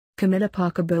Camilla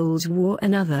Parker Bowles wore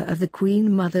another of the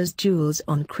Queen Mother's jewels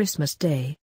on Christmas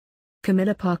Day.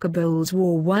 Camilla Parker Bowles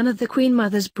wore one of the Queen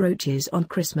Mother's brooches on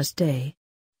Christmas Day.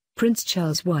 Prince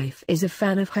Charles' wife is a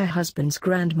fan of her husband's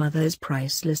grandmother's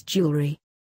priceless jewellery.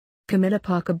 Camilla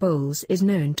Parker Bowles is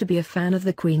known to be a fan of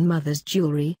the Queen Mother's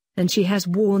jewellery, and she has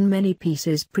worn many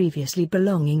pieces previously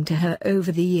belonging to her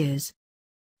over the years.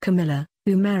 Camilla,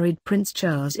 who married Prince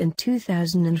Charles in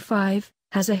 2005,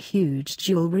 has a huge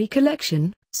jewellery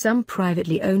collection, some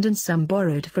privately owned and some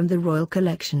borrowed from the royal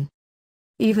collection.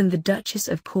 Even the Duchess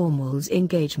of Cornwall's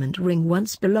engagement ring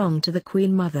once belonged to the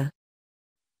Queen Mother.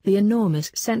 The enormous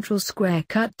central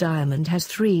square-cut diamond has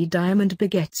 3 diamond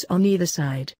baguettes on either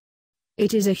side.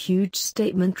 It is a huge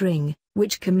statement ring,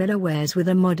 which Camilla wears with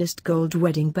a modest gold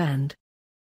wedding band.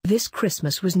 This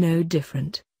Christmas was no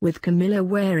different, with Camilla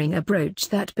wearing a brooch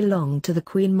that belonged to the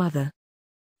Queen Mother.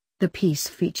 The piece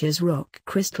features rock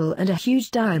crystal and a huge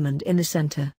diamond in the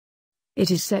center. It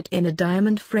is set in a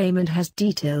diamond frame and has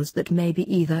details that may be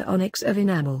either onyx or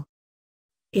enamel.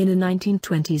 In a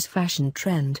 1920s fashion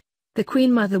trend, the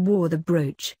Queen Mother wore the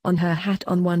brooch on her hat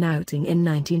on one outing in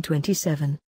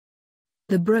 1927.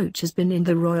 The brooch has been in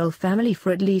the royal family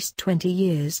for at least 20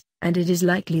 years, and it is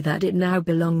likely that it now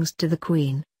belongs to the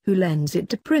Queen, who lends it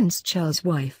to Prince Charles'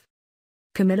 wife.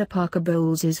 Camilla Parker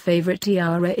Bowles' favorite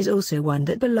tiara is also one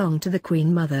that belonged to the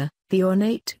Queen Mother, the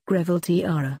ornate Greville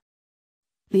tiara.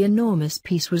 The enormous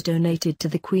piece was donated to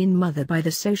the Queen Mother by the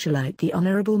socialite the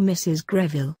Honourable Mrs.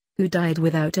 Greville, who died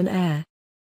without an heir.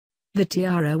 The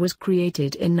tiara was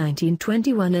created in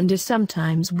 1921 and is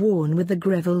sometimes worn with the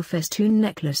Greville festoon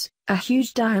necklace, a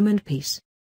huge diamond piece.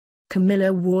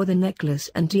 Camilla wore the necklace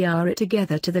and tiara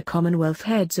together to the Commonwealth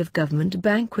Heads of Government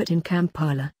banquet in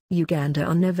Kampala, Uganda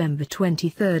on November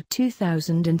 23,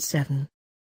 2007.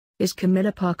 Is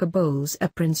Camilla Parker Bowles a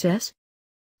princess?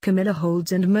 Camilla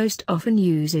holds and most often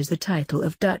uses the title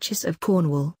of Duchess of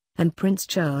Cornwall, and Prince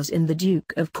Charles in the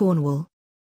Duke of Cornwall.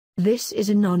 This is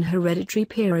a non-hereditary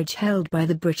peerage held by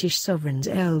the British sovereign's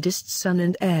eldest son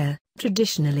and heir,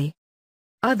 traditionally.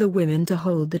 Other women to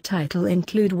hold the title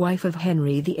include wife of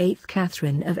Henry VIII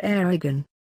Catherine of Aragon,